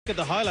at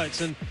the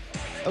highlights, and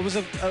it was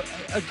a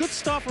good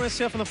start for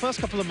STF in the first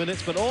couple of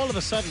minutes, but all of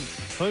a sudden,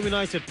 Home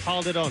United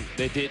piled it on.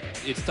 They did.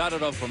 It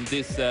started off from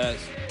this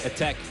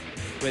attack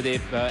where they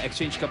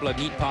exchanged a couple of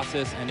neat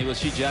passes, and it was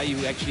Shijai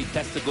who actually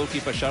tested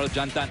goalkeeper Shahril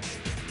Jantan.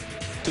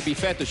 To be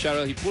fair to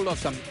Shahril, he pulled off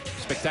some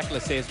spectacular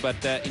saves,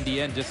 but in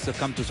the end just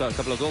succumbed to a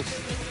couple of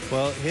goals.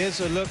 Well, here's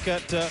a look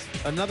at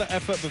another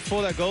effort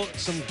before that goal.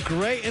 Some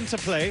great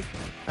interplay,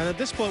 and at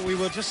this point we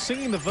were just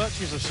singing the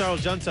virtues of Shahril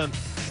Jantan.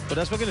 But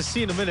as we're going to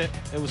see in a minute,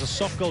 it was a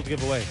soft goal to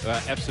give away.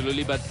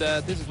 Absolutely, but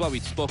this is what we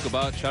spoke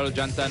about. Shahril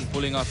Jantan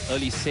pulling off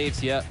early saves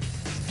here,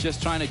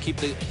 just trying to keep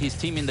his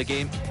team in the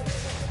game.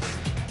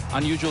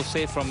 Unusual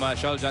save from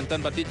Shahril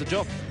Jantan, but did the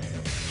job.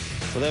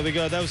 Well, there we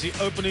go. That was the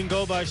opening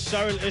goal by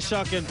Shahril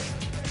ISHAK, and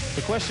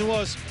the question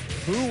was,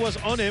 who was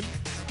on him?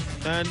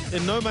 And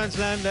in no man's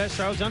land there,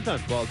 Shahril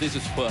Jantan. Well, this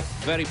is poor.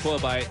 Very poor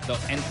by the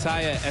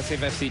entire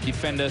SAFFC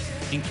defenders,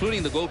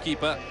 including the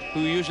goalkeeper,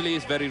 who usually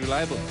is very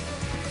reliable.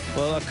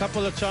 Well, a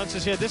couple of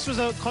chances here. This was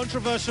a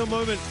controversial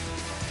moment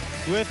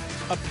with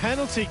a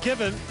penalty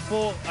given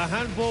for a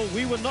handball.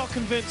 We were not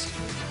convinced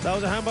that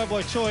was a hand by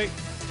Boy Choi,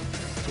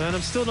 and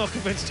I'm still not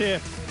convinced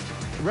here.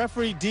 The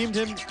referee deemed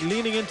him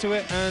leaning into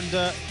it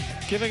and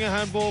giving a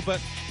handball,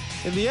 but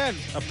in the end,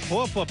 a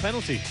poor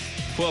penalty.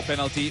 Poor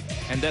penalty,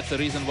 and that's the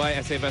reason why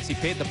SAFFC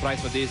paid the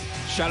price for this.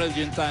 Shahril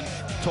Jantan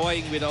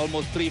toying with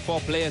almost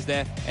 3-4 players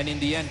there, and in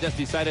the end just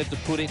decided to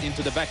put it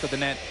into the back of the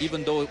net,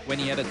 even though when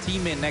he had a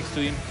teammate next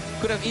to him,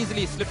 could have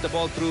easily slipped the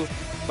ball through.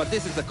 But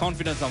this is the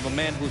confidence of a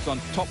man who's on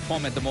top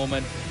form at the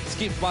moment.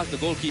 Skips past the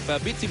goalkeeper,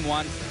 beats him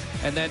once,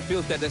 and then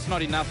feels that that's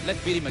not enough.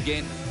 Let's beat him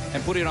again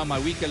and put it on my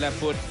weaker left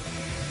foot.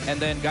 And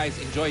then guys,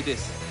 enjoy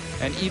this.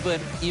 And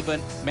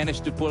even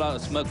managed to pull out a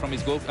smirk from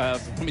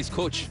his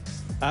coach.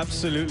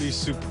 Absolutely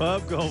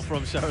superb goal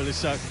from Shahril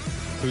ISHAK,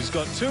 who's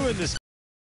got 2 in this